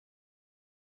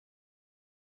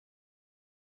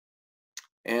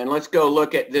And let's go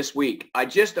look at this week. I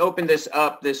just opened this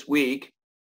up this week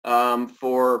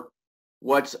for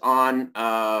what's on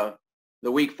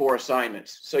the week 4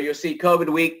 assignments. So you'll see COVID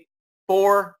week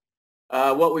 4.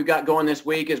 What we've got going this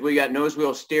week is we got nose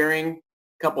wheel steering,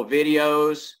 a couple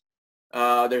videos.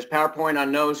 There's PowerPoint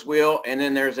on nose wheel, and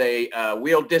then there's a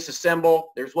wheel disassemble.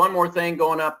 There's one more thing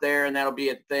going up there, and that'll be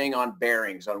a thing on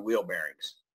bearings, on wheel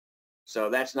bearings. So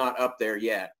that's not up there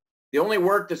yet. The only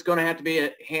work that's going to have to be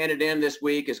handed in this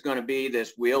week is going to be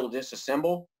this wheel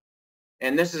disassemble.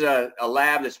 And this is a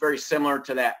lab that's very similar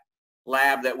to that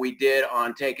lab that we did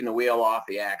on taking the wheel off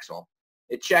the axle.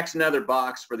 It checks another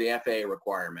box for the FAA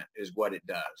requirement is what it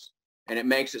does. And it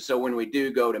makes it so when we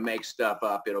do go to make stuff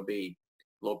up, it'll be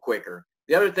a little quicker.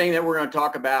 The other thing that we're going to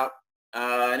talk about,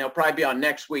 and it'll probably be on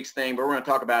next week's thing, but we're going to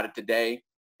talk about it today,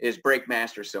 is brake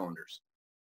master cylinders.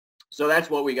 So that's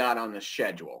what we got on the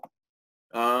schedule.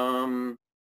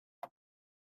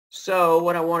 So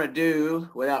what I want to do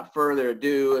without further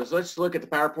ado is let's look at the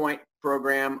PowerPoint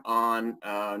program on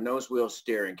nose wheel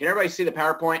steering. Can everybody see the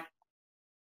PowerPoint?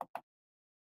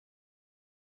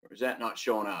 Or is that not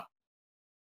showing up?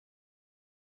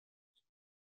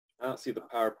 I don't see the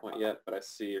PowerPoint yet, but I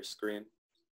see your screen.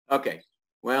 Okay.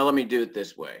 Well, let me do it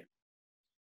this way.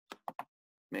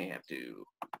 May have to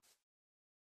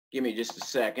give me just a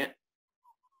second.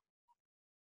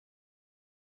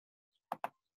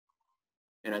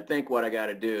 And I think what I got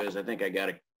to do is I think I got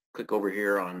to click over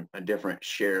here on a different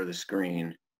share of the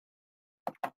screen.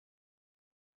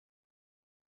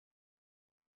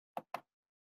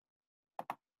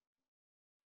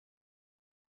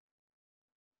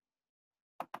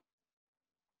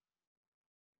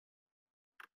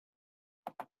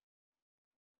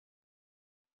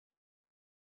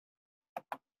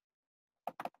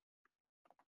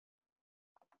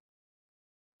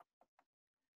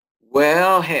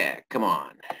 Well, heck, come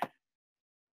on.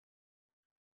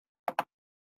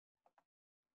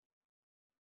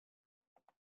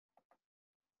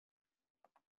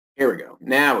 Here we go.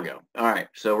 Now we go. All right.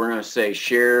 So we're going to say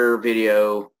share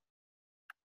video,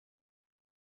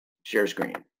 share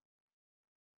screen.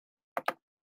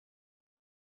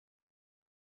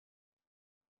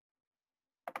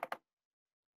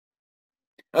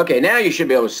 Okay. Now you should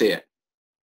be able to see it.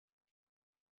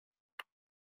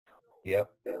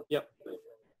 Yep. Yep.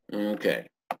 Okay.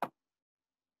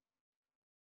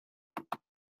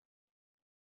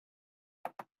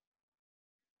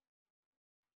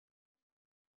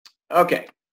 Okay.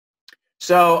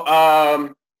 So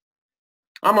I'm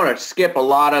going to skip a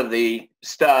lot of the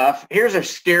stuff. Here's a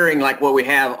steering like what we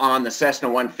have on the Cessna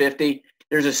 150.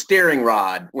 There's a steering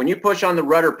rod. When you push on the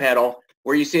rudder pedal,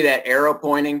 where you see that arrow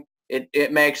pointing,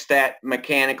 it makes that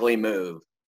mechanically move.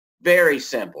 Very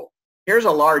simple. Here's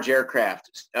a large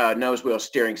aircraft nose wheel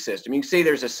steering system. You can see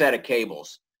there's a set of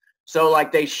cables. So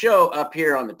like they show up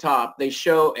here on the top, they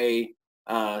show a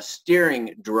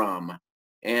steering drum.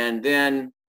 And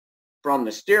then from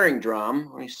the steering drum,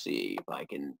 let me see if I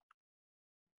can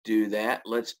do that.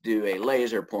 Let's do a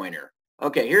laser pointer.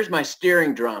 Okay, here's my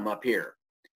steering drum up here.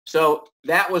 So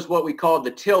that was what we called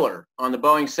the tiller on the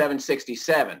Boeing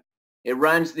 767. It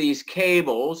runs these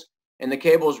cables, and the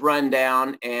cables run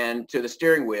down and to the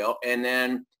steering wheel. And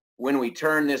then when we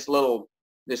turn this little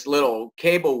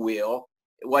cable wheel,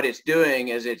 what it's doing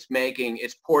is it's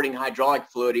porting hydraulic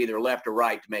fluid either left or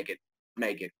right to make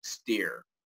it steer.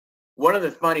 One of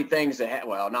the funny things that,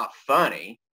 well, not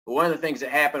funny, but one of the things that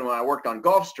happened when I worked on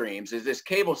Gulfstreams is this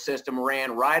cable system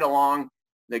ran right along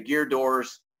the gear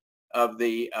doors of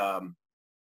the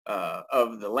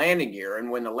landing gear.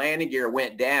 And when the landing gear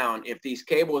went down, if these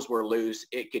cables were loose,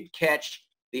 it could catch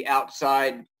the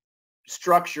outside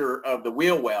structure of the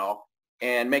wheel well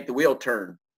and make the wheel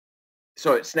turn.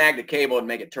 So it snagged the cable and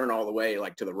make it turn all the way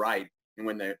like to the right. And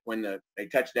when they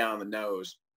touched down on the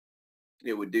nose,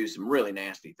 it would do some really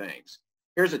nasty things.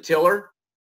 Here's a tiller.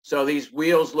 So these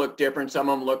wheels look different. Some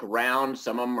of them look round.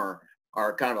 Some of them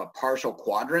are kind of a partial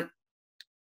quadrant.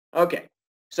 Okay,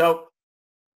 so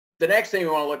the next thing we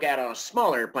want to look at on a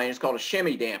small airplane is called a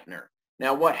shimmy dampener.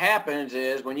 Now what happens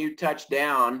is when you touch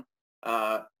down,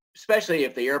 especially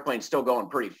if the airplane's still going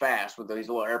pretty fast with these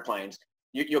little airplanes,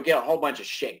 you'll get a whole bunch of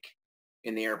shake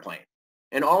in the airplane.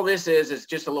 And all this is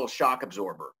just a little shock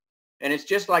absorber. And it's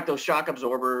just like those shock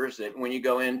absorbers that when you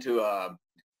go into a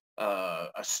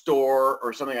store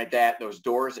or something like that, those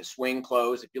doors that swing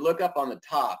close. If you look up on the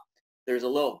top, there's a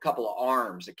little couple of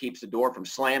arms that keeps the door from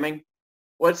slamming.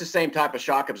 Well, it's the same type of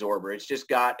shock absorber. It's just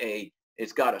got a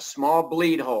small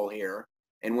bleed hole here.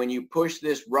 And when you push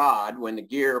this rod, when the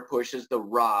gear pushes the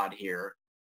rod here,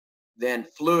 then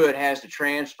fluid has to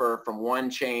transfer from one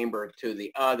chamber to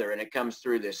the other, and it comes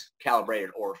through this calibrated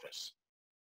orifice.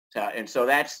 And so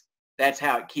that's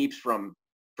how it keeps from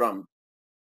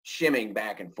shimming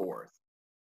back and forth.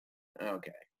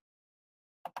 Okay.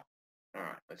 All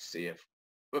right, let's see if,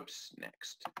 whoops,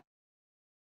 next.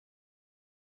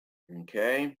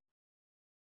 Okay.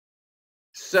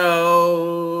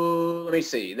 So let me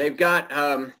see. They've got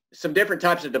some different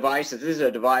types of devices. This is a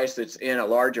device that's in a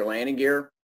larger landing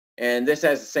gear, and this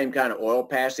has the same kind of oil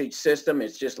passage system.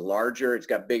 It's just larger. It's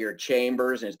got bigger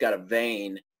chambers, and it's got a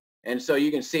vane. And so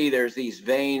you can see there's these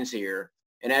vanes here.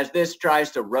 And as this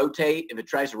tries to rotate, if it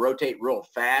tries to rotate real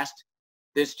fast,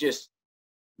 this just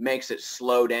makes it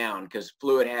slow down because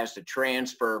fluid has to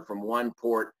transfer from one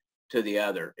port to the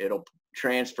other. It'll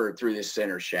transfer through this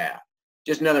center shaft.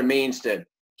 Just another means to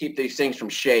keep these things from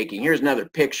shaking. Here's another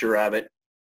picture of it.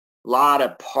 A lot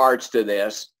of parts to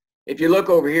this. If you look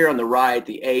over here on the right,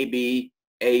 the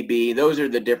AB, those are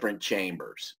the different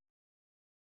chambers.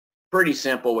 Pretty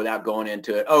simple without going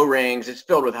into it. O-rings, it's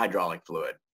filled with hydraulic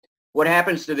fluid. What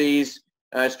happens to these,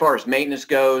 as far as maintenance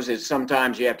goes, is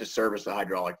sometimes you have to service the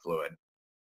hydraulic fluid.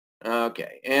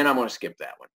 Okay, and I'm going to skip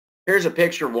that one. Here's a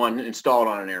picture of one installed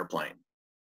on an airplane.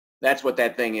 That's what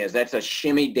that thing is. That's a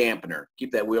shimmy dampener.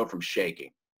 Keep that wheel from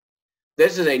shaking.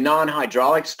 This is a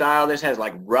non-hydraulic style. This has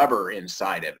like rubber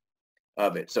inside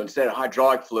of it. So instead of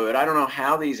hydraulic fluid, I don't know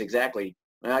how these exactly,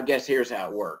 well, I guess here's how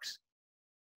it works.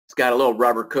 It's got a little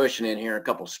rubber cushion in here, a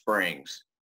couple springs.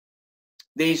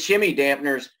 These shimmy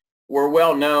dampeners were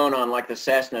well known on like the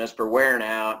Cessnas for wearing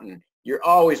out, and you're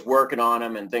always working on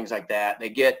them and things like that. They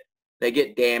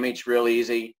get damaged real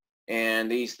easy,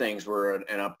 and these things were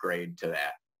an upgrade to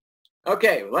that.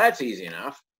 Okay, well that's easy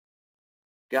enough.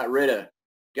 Got rid of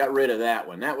that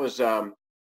one. That was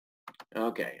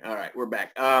okay. All right, we're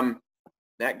back.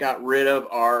 That got rid of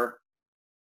our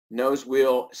nose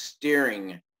wheel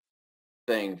steering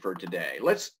thing for today.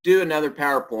 Let's do another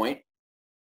PowerPoint,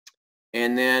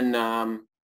 and then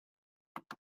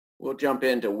we'll jump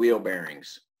into wheel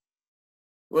bearings.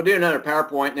 We'll do another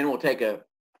PowerPoint, and then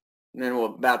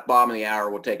we'll about bottom of the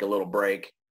hour, we'll take a little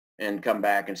break and come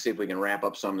back and see if we can wrap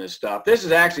up some of this stuff. This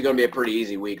is actually going to be a pretty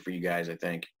easy week for you guys, I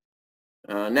think.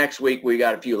 Next week, we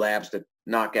got a few labs to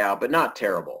knock out, but not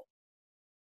terrible.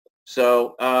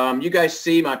 So you guys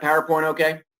see my PowerPoint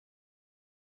okay?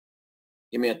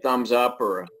 Give me a thumbs up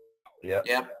or a... Yep.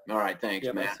 Yep. All right, thanks,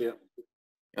 Yep, Matt. I see it.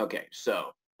 Okay,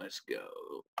 so let's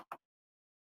go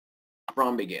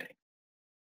from beginning.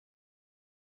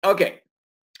 Okay,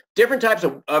 different types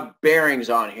of bearings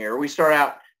on here. We start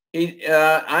out,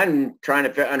 I'm trying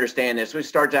to understand this. We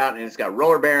start out and it's got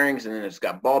roller bearings, and then it's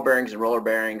got ball bearings and roller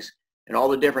bearings and all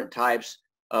the different types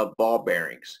of ball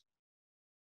bearings.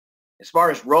 As far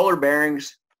as roller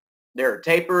bearings, there are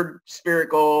tapered,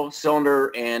 spherical,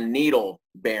 cylinder, and needle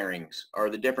bearings are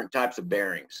the different types of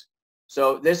bearings.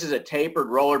 So this is a tapered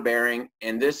roller bearing,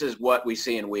 and this is what we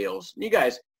see in wheels. You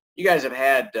guys have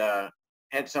had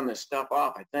some of this stuff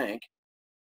off, I think.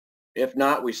 If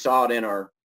not, we saw it in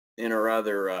our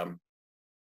other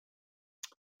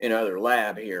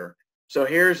lab here. So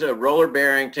here's a roller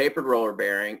bearing, tapered roller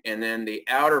bearing, and then the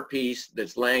outer piece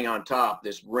that's laying on top,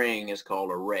 this ring, is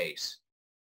called a race.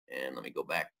 And let me go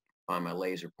back, find my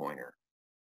laser pointer.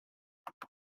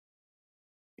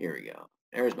 Here we go.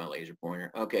 There's my laser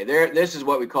pointer. Okay, this is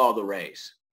what we call the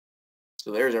race.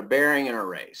 So there's our bearing and our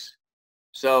race.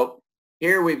 So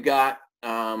here we've got,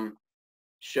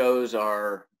 shows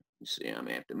our, let's see, I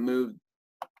may have to move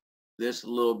this a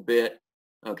little bit.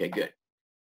 Okay, good.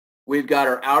 We've got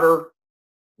our outer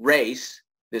race,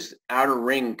 this outer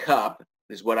ring cup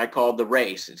is what I call the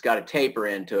race. It's got a taper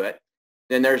into it.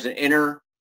 Then there's an inner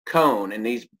cone, and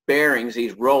these bearings,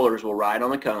 these rollers will ride on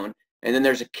the cone, and then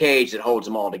there's a cage that holds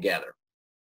them all together.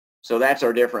 So that's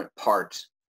our different parts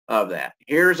of that.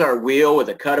 Here's our wheel with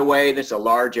a cutaway. This is a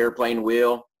large airplane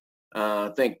wheel.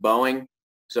 Think Boeing.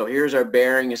 So here's our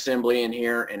bearing assembly in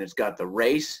here, and it's got the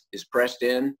race is pressed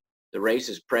in. The race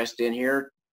is pressed in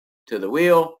here to the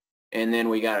wheel, and then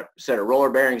we got a set of roller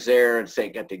bearings there,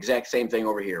 and got the exact same thing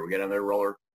over here. We got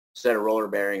another set of roller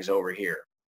bearings over here.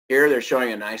 Here they're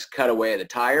showing a nice cutaway of the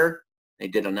tire. They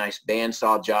did a nice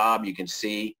bandsaw job. You can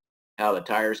see how the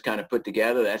tire's kind of put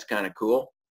together. That's kind of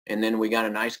cool. And then we got a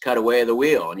nice cutaway of the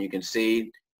wheel, and you can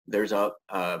see there's a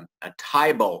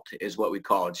tie bolt is what we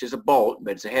call it. It's just a bolt,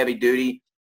 but it's a heavy duty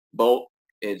bolt.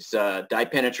 It's dye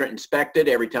penetrant inspected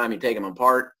every time you take them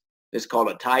apart. This is called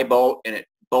a tie bolt, and it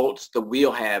bolts the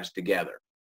wheel halves together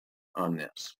on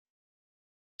this.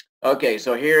 Okay,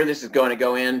 so here this is going to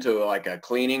go into like a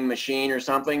cleaning machine or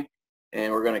something,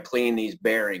 and we're going to clean these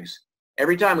bearings.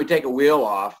 every time we take a wheel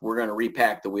off, we're going to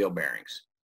repack the wheel bearings.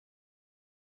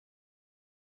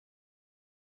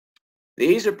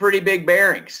 These are pretty big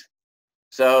bearings.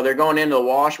 So they're going into the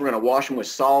wash. We're going to wash them with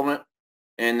solvent,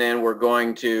 and then we're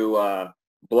going to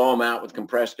blow them out with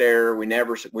compressed air. We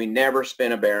never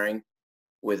spin a bearing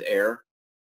with air.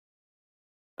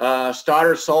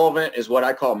 Starter solvent is what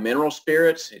I call mineral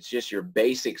spirits. It's just your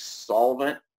basic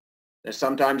solvent. And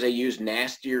sometimes they use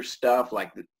nastier stuff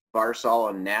like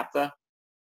Varsol and naphtha.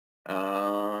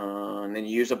 And then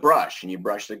you use a brush and you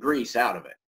brush the grease out of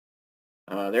it.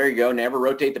 There you go. Never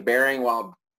rotate the bearing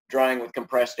while drying with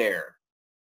compressed air.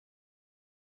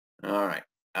 All right.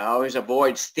 I always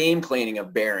avoid steam cleaning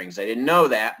of bearings. I didn't know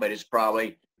that, but it's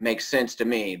probably makes sense to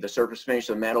me. The surface finish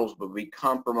of the metals will be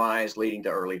compromised, leading to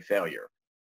early failure.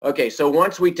 Okay, so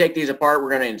once we take these apart, we're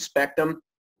going to inspect them.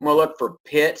 I'm going to look for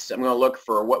pits. I'm going to look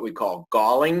for what we call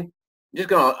galling. I'm just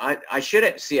going to, I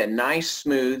should see a nice,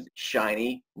 smooth,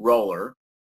 shiny roller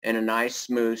and a nice,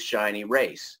 smooth, shiny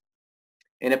race.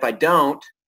 And if I don't,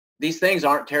 these things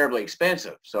aren't terribly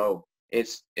expensive. So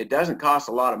it doesn't cost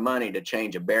a lot of money to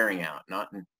change a bearing out, not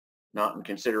in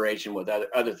consideration with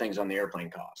other things on the airplane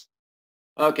cost.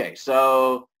 Okay,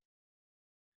 so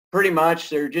pretty much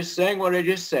they're just saying what I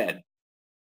just said.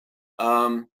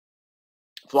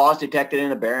 Flaws detected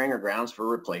in a bearing are grounds for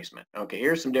replacement. Okay,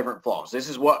 here's some different flaws. This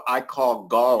is what I call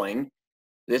galling.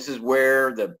 This is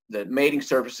where the mating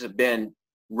surfaces have been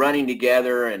running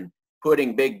together and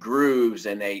putting big grooves,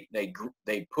 and they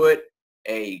put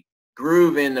a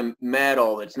groove in the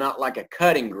metal. It's not like a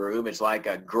cutting groove. It's like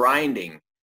a grinding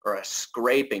or a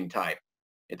scraping type.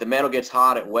 If the metal gets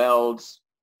hot, it welds.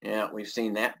 Yeah, we've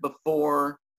seen that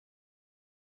before.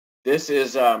 This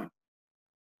is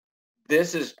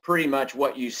pretty much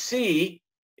what you see.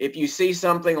 If you see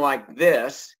something like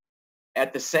this,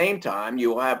 at the same time, you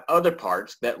will have other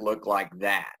parts that look like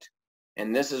that.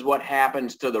 And this is what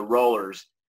happens to the rollers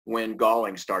when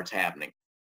galling starts happening.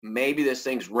 Maybe this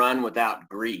thing's run without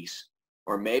grease,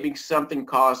 or maybe something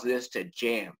caused this to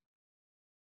jam.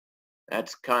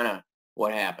 That's kind of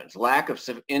what happens. Lack of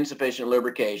insufficient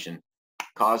lubrication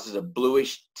causes a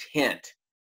bluish tint.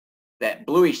 That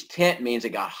bluish tint means it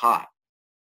got hot.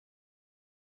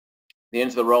 The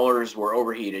ends of the rollers were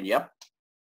overheated, yep,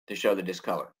 to show the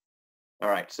discolor. All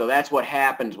right, so that's what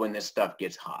happens when this stuff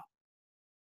gets hot.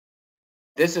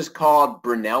 This is called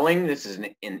brunelling. This is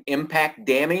an impact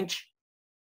damage.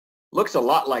 Looks a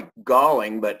lot like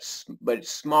galling, but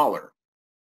it's smaller.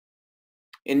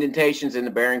 Indentations in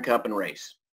the bearing cup and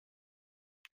race.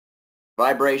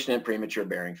 Vibration and premature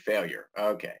bearing failure.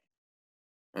 Okay.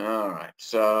 All right,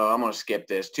 so I'm going to skip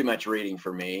this. Too much reading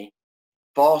for me.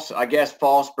 False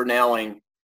brunelling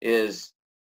is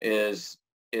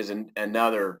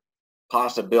another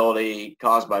possibility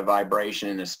caused by vibration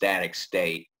in a static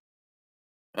state.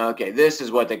 Okay, this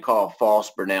is what they call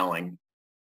false brunelling.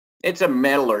 It's a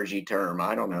metallurgy term.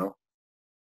 I don't know.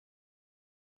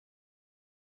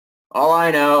 All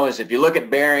I know is if you look at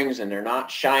bearings and they're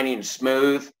not shiny and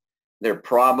smooth, they're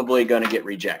probably going to get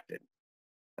rejected.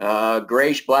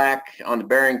 Grayish black on the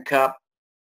bearing cup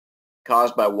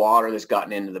caused by water that's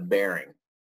gotten into the bearing.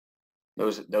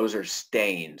 Those are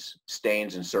stains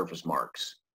and surface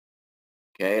marks.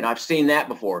 Okay, and I've seen that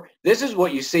before. This is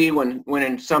what you see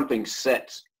when something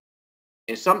sits.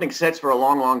 If something sits for a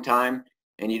long time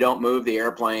and you don't move the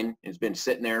airplane, it's been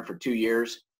sitting there for 2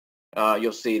 years,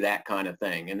 you'll see that kind of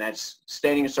thing. And that's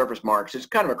staining and surface marks. It's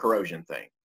kind of a corrosion thing.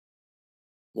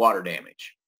 Water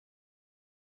damage.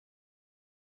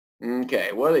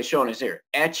 Okay, what are they showing us here?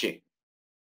 Etching.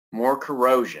 More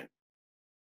corrosion.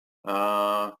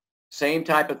 Same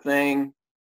type of thing.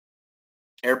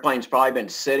 Airplane's probably been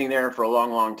sitting there for a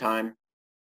long time.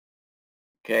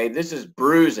 Okay, this is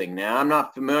bruising. Now, I'm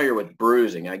not familiar with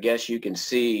bruising. I guess you can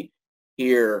see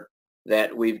here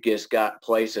that we've just got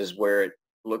places where it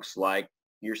looks like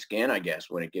your skin, I guess,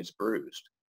 when it gets bruised.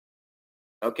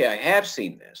 Okay, I have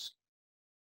seen this.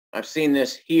 I've seen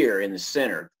this here in the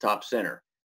center, top center.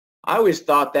 I always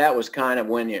thought that was kind of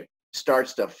when it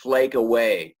starts to flake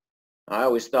away. I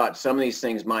always thought some of these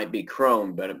things might be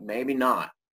chrome, but maybe not.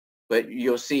 But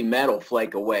you'll see metal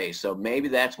flake away. So maybe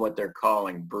that's what they're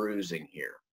calling bruising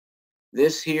here.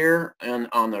 This here and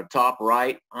on the top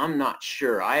right, I'm not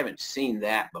sure. I haven't seen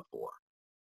that before.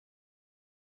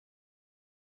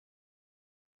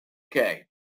 Okay,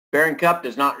 bearing cup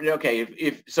does not, okay,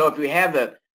 if we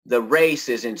have the race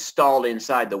is installed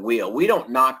inside the wheel, we don't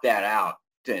knock that out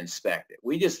to inspect it.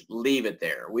 We just leave it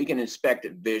there. We can inspect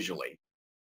it visually.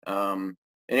 And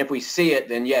if we see it,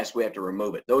 then yes, we have to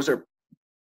remove it. Those are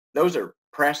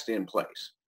pressed in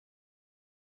place.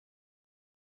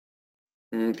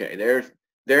 Okay,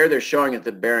 there they're showing it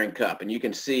the bearing cup, and you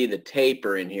can see the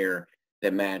taper in here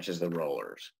that matches the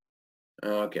rollers.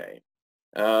 Okay.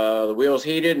 The wheel's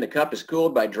heated and the cup is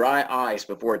cooled by dry ice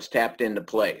before it's tapped into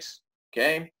place.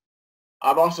 Okay.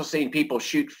 I've also seen people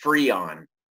shoot Freon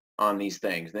on these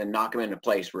things, then knock them into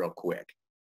place real quick.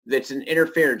 That's an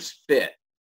interference fit.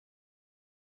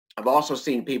 I've also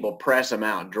seen people press them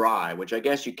out dry, which I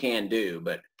guess you can do,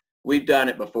 but we've done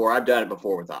it before. I've done it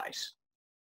before with ice.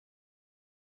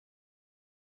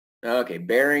 Okay,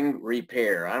 bearing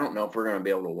repair. I don't know if we're going to be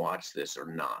able to watch this or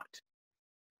not.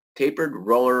 Tapered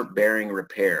roller bearing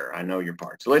repair. I know your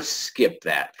part. So let's skip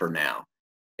that for now.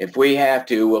 If we have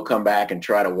to, we'll come back and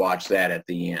try to watch that at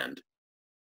the end.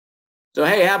 So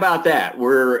hey, how about that?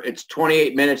 It's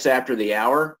 28 minutes after the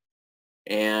hour,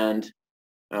 and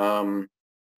let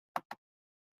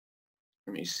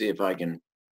me see if I can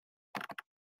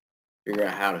figure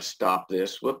out how to stop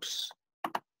this. Whoops.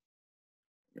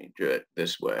 Let me do it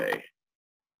this way.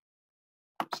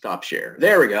 Stop share.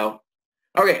 There we go.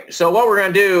 Okay, so what we're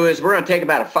going to do is we're going to take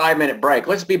about a 5-minute break.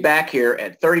 Let's be back here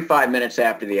at 35 minutes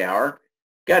after the hour.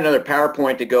 Got another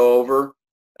PowerPoint to go over,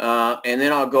 and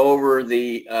then I'll go over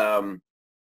the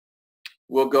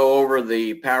we'll go over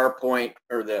the PowerPoint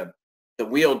or the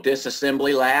wheel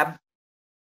disassembly lab.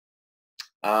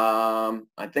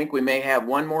 I think we may have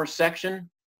one more section,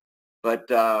 but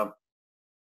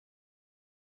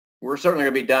we're certainly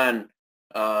going to be done.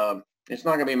 It's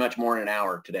not going to be much more than an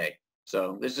hour today.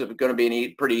 So this is going to be a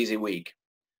pretty easy week.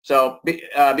 So be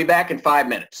back in 5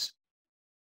 minutes.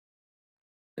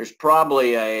 There's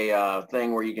probably a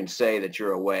thing where you can say that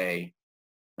you're away.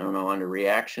 I don't know, under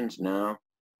reactions? No.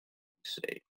 Let's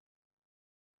see.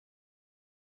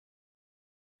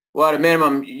 Well, at a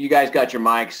minimum, you guys got your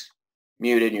mics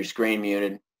muted and your screen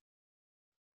muted.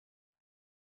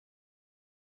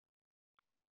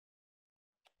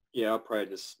 Yeah,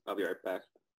 I'll be right back.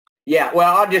 Yeah,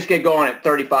 well, I'll just get going at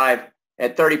 35.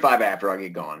 At 35 after I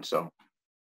get going, so.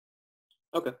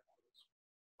 Okay.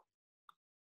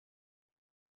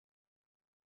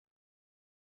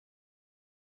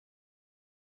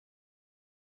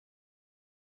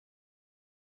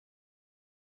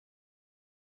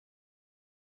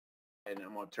 And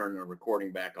I'm going to turn the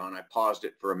recording back on. I paused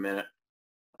it for a minute.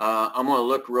 I'm going to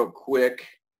look real quick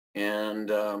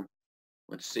and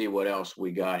let's see what else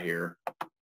we got here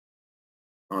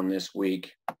on this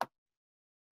week.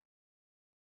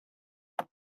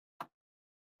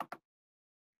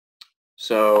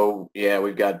 So yeah,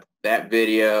 we've got that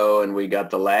video and we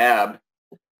got the lab.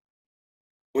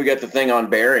 We got the thing on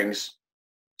bearings.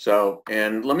 So,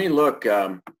 and let me look,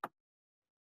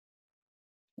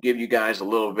 give you guys a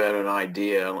little bit of an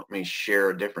idea. Let me share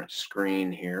a different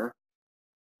screen here.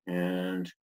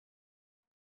 And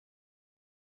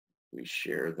we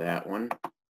share that one.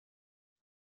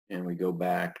 And we go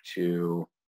back to,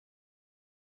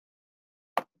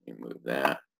 let me move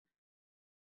that.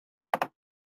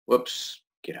 Whoops,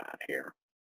 get out of here.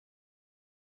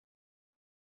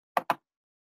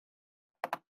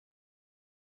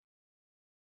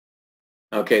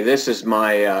 Okay, this is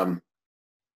my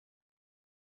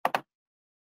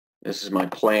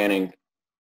planning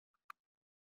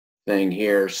thing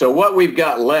here. So what we've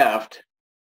got left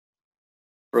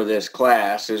for this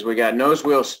class is we got nose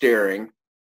wheel steering.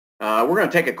 We're going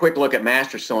to take a quick look at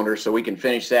master cylinders so we can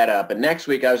finish that up. And next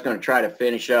week I was going to try to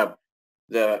finish up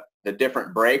the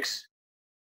different brakes.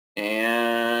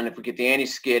 And if we get the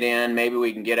anti-skid in, maybe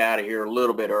we can get out of here a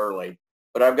little bit early.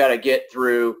 But I've got to get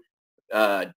through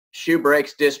shoe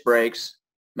brakes, disc brakes,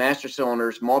 master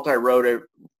cylinders, multi-rotor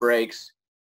brakes,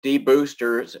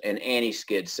 deboosters, and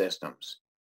anti-skid systems.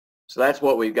 So that's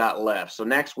what we've got left. So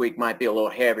next week might be a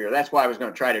little heavier. That's why I was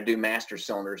going to try to do master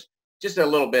cylinders. Just a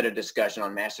little bit of discussion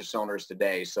on master cylinders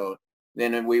today. So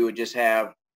then we would just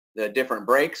have the different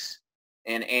brakes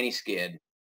and anti-skid.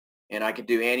 And I could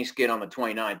do anti-skid on the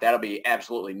 29th. That'll be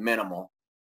absolutely minimal.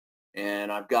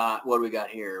 And I've got, what do we got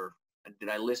here? Did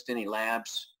I list any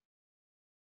labs?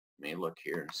 Let me look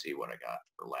here and see what I got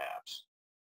for labs.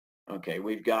 Okay,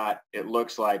 we've got, it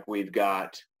looks like we've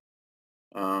got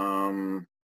the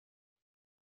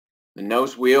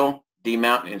nose wheel,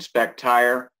 demount and inspect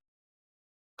tire,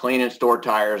 clean and store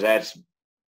tires. That's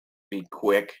be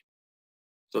quick.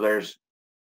 So there's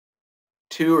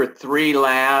 2 or 3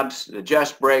 labs. The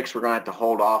just brakes, we're going to have to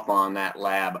hold off on that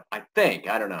lab, I think.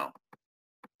 I don't know.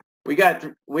 We got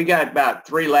about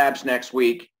 3 labs next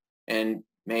week and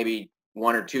maybe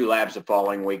 1 or 2 labs the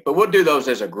following week. But we'll do those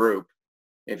as a group.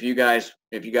 If you guys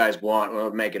want,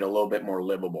 we'll make it a little bit more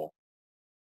livable.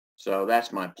 So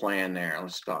that's my plan there.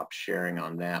 Let's stop sharing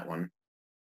on that one.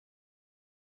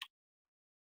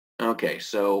 Okay,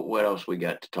 so what else we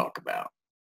got to talk about?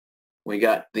 we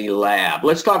got the lab.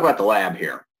 Let's talk about the lab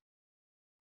here.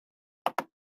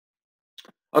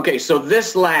 Okay, so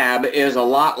this lab is a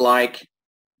lot like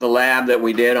the lab that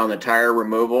we did on the tire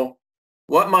removal.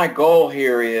 What my goal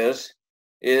here is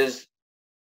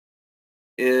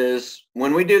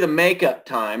when we do the makeup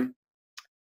time,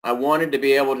 I wanted to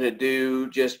be able to do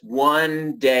just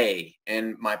one day.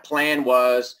 And my plan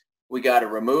was we got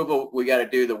to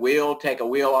do the wheel, take a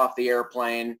wheel off the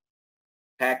airplane,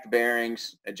 pack the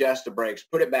bearings, adjust the brakes,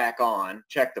 put it back on,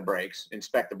 check the brakes,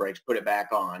 inspect the brakes, put it back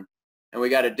on. And we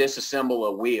got to disassemble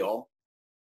a wheel.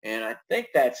 And I think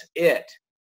that's it.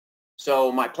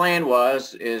 So my plan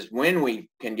is when we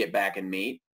can get back and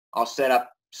meet, I'll set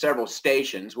up several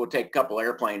stations. We'll take a couple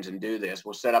airplanes and do this.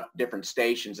 We'll set up different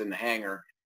stations in the hangar,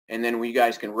 and then you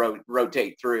guys can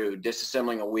rotate through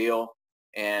disassembling a wheel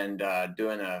and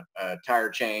doing a tire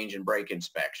change and brake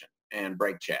inspection and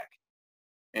brake check.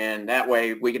 And that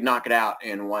way we could knock it out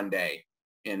in one day,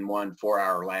 in 1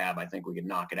 4-hour lab. I think we could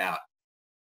knock it out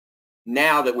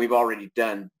now that we've already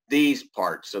done these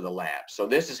parts of the lab. So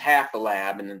this is half the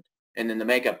lab, and then the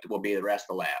makeup will be the rest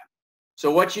of the lab. So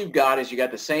what you've got is you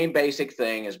got the same basic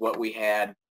thing as what we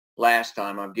had last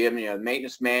time. I'm giving you a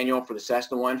maintenance manual for the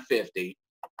Cessna 150,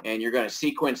 and you're going to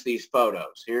sequence these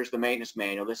photos. Here's the maintenance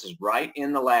manual. This is right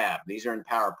in the lab. These are in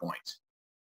PowerPoints.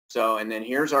 So, and then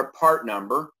here's our part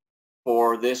number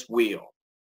for this wheel,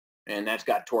 and that's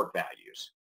got torque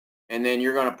values. And then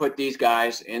you're going to put these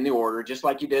guys in the order just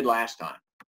like you did last time.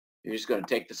 You're just going to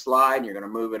take the slide and you're going to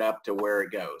move it up to where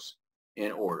it goes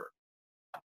in order.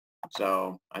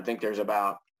 So I think there's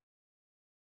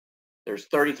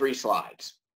 33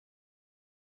 slides.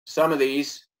 Some of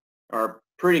these are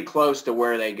pretty close to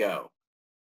where they go.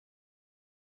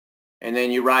 And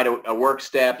then you write a work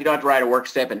step. You don't have to write a work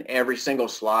step in every single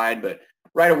slide, but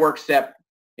write a work step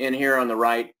in here on the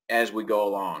right as we go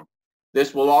along.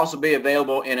 This will also be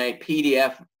available in a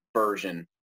PDF version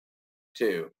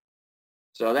too.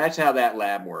 So that's how that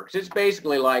lab works. It's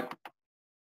basically like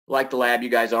the lab you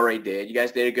guys already did. You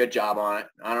guys did a good job on it.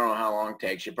 I don't know how long it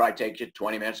takes. It probably takes you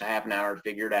 20 minutes, a half an hour to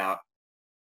figure it out.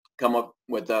 Come up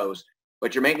with those.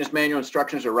 But your maintenance manual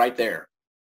instructions are right there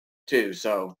too.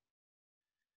 So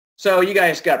you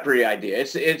guys got a pretty idea.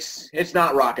 It's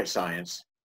not rocket science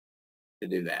to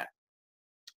do that.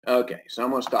 Okay, so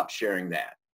I'm going to stop sharing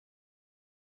that.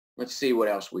 Let's see what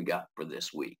else we got for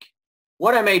this week.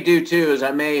 What I may do too is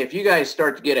if you guys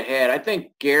start to get ahead, I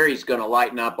think Gary's going to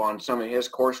lighten up on some of his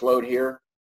course load here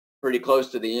pretty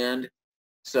close to the end.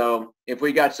 So if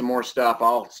we got some more stuff,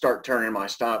 I'll start turning my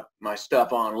stuff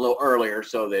on a little earlier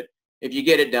so that if you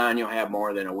get it done, you'll have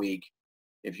more than a week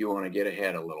if you want to get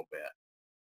ahead a little bit.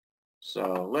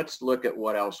 So let's look at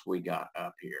what else we got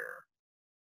up here.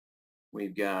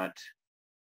 We've got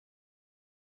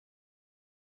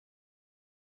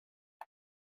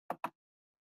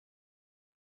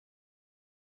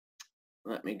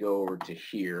let me go over to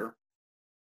here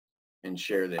and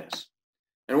share this.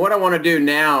 And what I want to do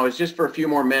now is just for a few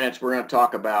more minutes, we're going to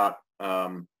talk about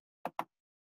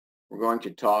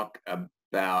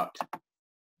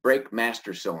brake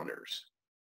master cylinders.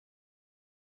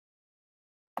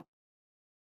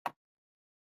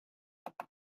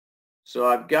 So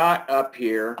I've got up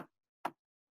here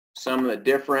some of the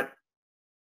different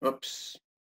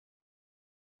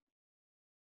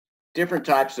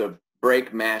types of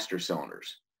brake master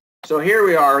cylinders. So here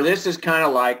we are. This is kind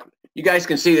of like, you guys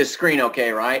can see this screen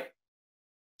okay, right?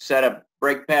 Set of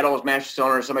brake pedals, master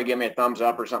cylinders. Somebody give me a thumbs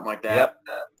up or something like that.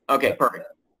 Yep. Okay, perfect.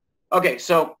 Okay,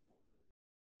 so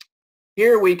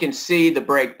here we can see the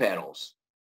brake pedals.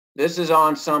 This is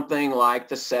on something like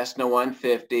the Cessna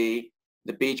 150,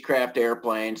 the Beechcraft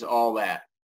airplanes, all that.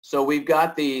 So we've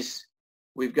got these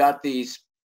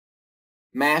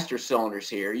master cylinders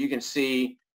here. You can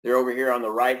see they're over here on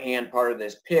the right-hand part of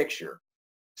this picture.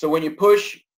 So when you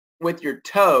push with your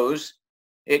toes,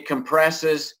 it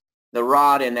compresses the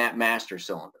rod in that master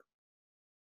cylinder.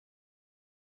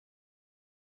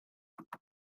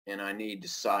 And I need to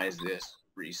size this,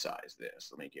 resize this.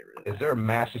 Let me get rid of that. Is there a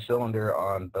master cylinder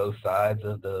on both sides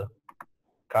of the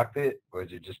cockpit, or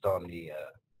is it just on the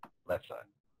left side?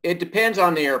 It depends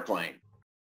on the airplane.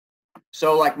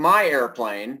 So like my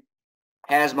airplane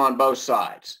has them on both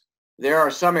sides. There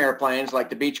are some airplanes like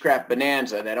the Beechcraft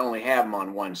Bonanza that only have them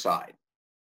on one side.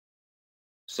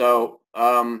 So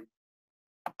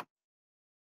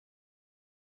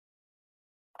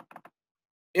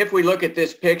if we look at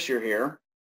this picture here,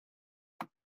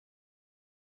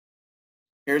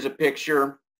 here's a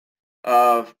picture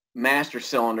of master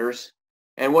cylinders.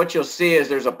 And what you'll see is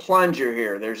there's a plunger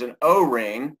here. There's an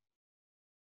O-ring.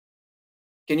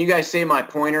 Can you guys see my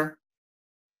pointer?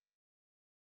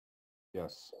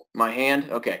 Yes. My hand?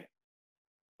 Okay.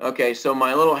 Okay, so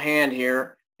my little hand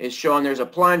here is showing there's a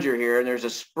plunger here and there's a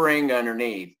spring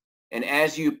underneath. And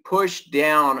as you push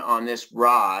down on this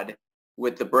rod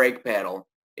with the brake pedal,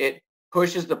 it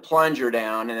pushes the plunger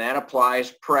down and that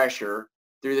applies pressure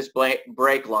through this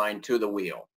brake line to the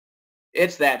wheel.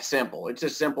 It's that simple. It's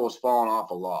as simple as falling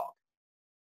off a log.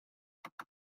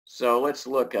 So let's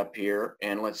look up here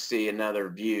and let's see another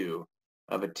view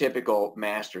of a typical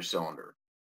master cylinder.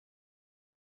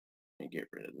 Let me get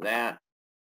rid of that.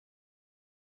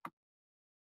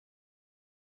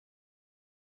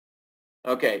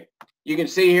 Okay, you can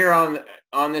see here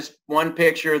on this one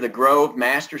picture, the Grove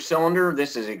master cylinder.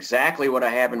 This is exactly what I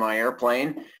have in my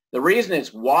airplane. The reason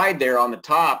it's wide there on the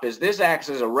top is this acts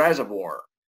as a reservoir.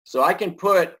 So I can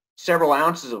put several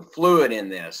ounces of fluid in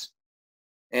this.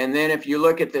 And then if you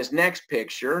look at this next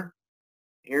picture,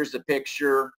 here's the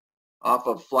picture off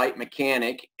of Flight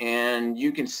Mechanic, and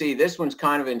you can see this one's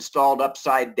kind of installed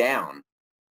upside down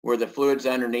where the fluid's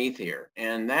underneath here.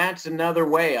 And that's another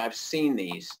way I've seen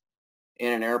these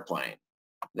in an airplane.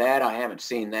 That I haven't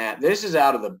seen that. This is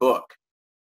out of the book.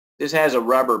 This has a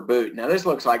rubber boot. Now this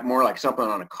looks like more like something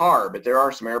on a car, but there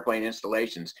are some airplane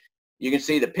installations. You can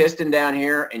see the piston down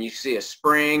here and you see a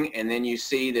spring, and then you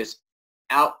see this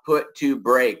output to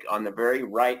brake on the very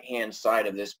right hand side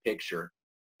of this picture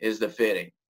is the fitting.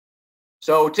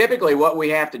 So typically what we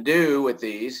have to do with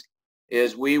these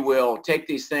is we will take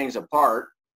these things apart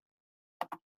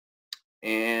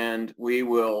and we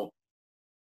will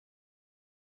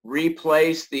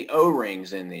replace the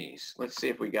O-rings in these. Let's see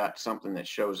if we got something that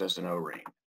shows us an O-ring.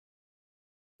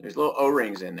 There's little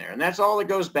O-rings in there, and that's all that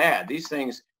goes bad. These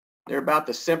things, they're about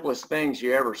the simplest things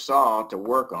you ever saw to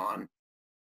work on.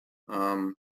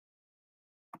 I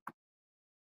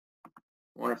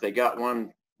wonder if they got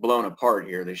one blown apart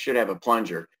here. They should have a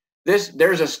plunger.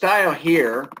 There's a style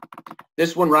here,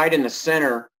 this one right in the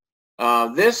center.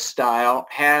 This style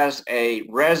has a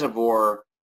reservoir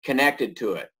connected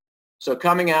to it. So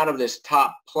coming out of this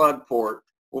top plug port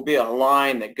will be a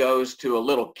line that goes to a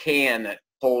little can that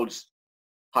holds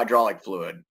hydraulic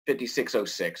fluid.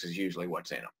 5606 is usually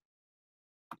what's in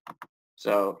them.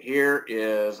 So here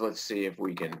is, let's see if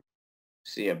we can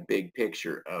see a big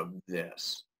picture of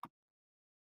this.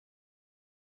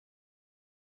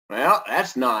 Well,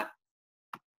 that's not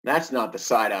the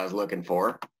side I was looking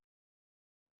for.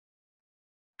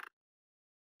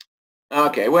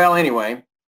 Okay, well, anyway.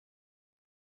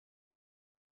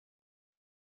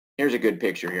 Here's a good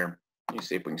picture here. Let me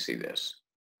see if we can see this.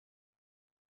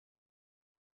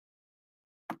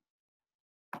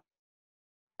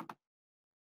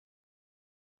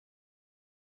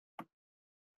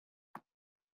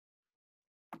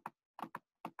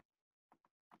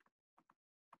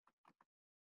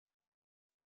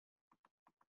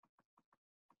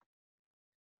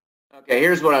 Okay,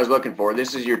 here's what I was looking for.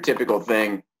 This is your typical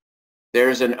thing.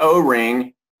 There's an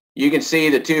O-ring. You can see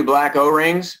the two black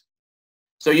O-rings.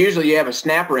 So usually you have a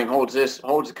snap ring holds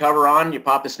the cover on. You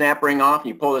pop the snap ring off, and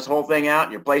you pull this whole thing out,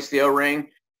 and you place the O-ring,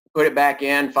 put it back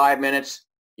in, 5 minutes,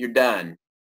 you're done.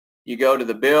 You go to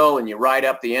the bill and you write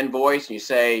up the invoice and you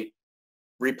say,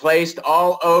 replaced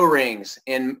all O-rings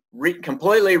in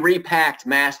completely repacked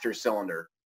master cylinder.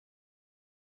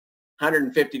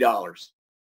 $150.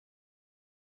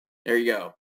 There you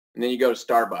go. And then you go to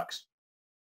Starbucks.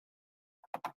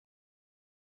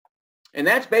 And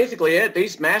that's basically it.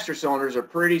 These master cylinders are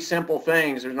pretty simple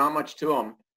things. There's not much to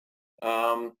them.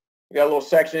 You got a little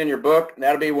section in your book.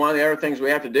 That'll be one of the other things we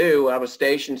have to do. We'll have a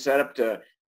station set up to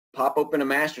pop open a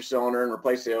master cylinder and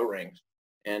replace the O-rings.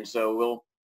 And so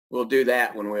we'll do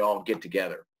that when we all get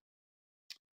together.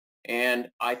 And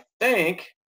I think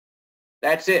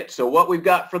that's it. So what we've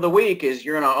got for the week is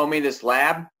you're going to owe me this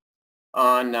lab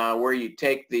on where you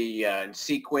take the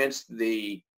sequence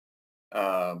the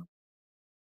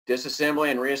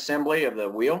disassembly and reassembly of the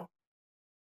wheel.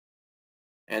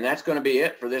 And that's going to be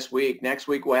it for this week. Next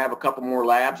week we'll have a couple more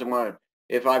labs.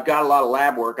 If I've got a lot of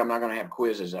lab work, I'm not going to have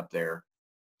quizzes up there.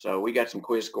 So we got some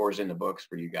quiz scores in the books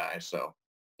for you guys. So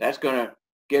that's going to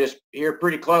get us here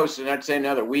pretty close. And I'd say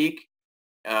another week.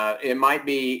 It might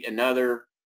be another,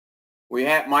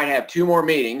 might have 2 more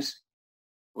meetings,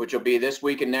 which will be this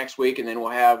week and next week. And then we'll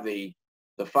have the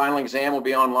final exam will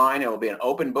be online. It will be an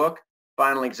open book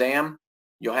final exam.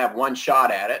 You'll have 1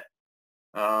 shot at it.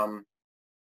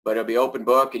 But it'll be open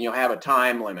book and you'll have a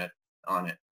time limit on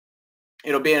it.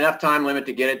 It'll be enough time limit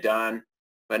to get it done,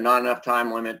 but not enough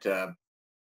time limit to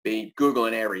be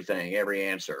Googling everything, every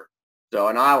answer. So,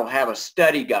 and I will have a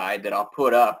study guide that I'll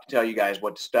put up to tell you guys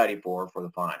what to study for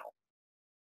the final.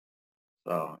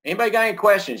 So anybody got any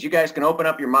questions? You guys can open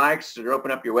up your mics or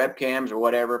open up your webcams or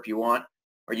whatever if you want,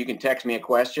 or you can text me a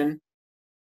question.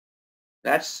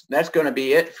 That's going to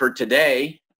be it for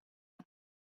today.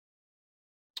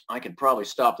 I could probably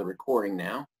stop the recording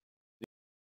now.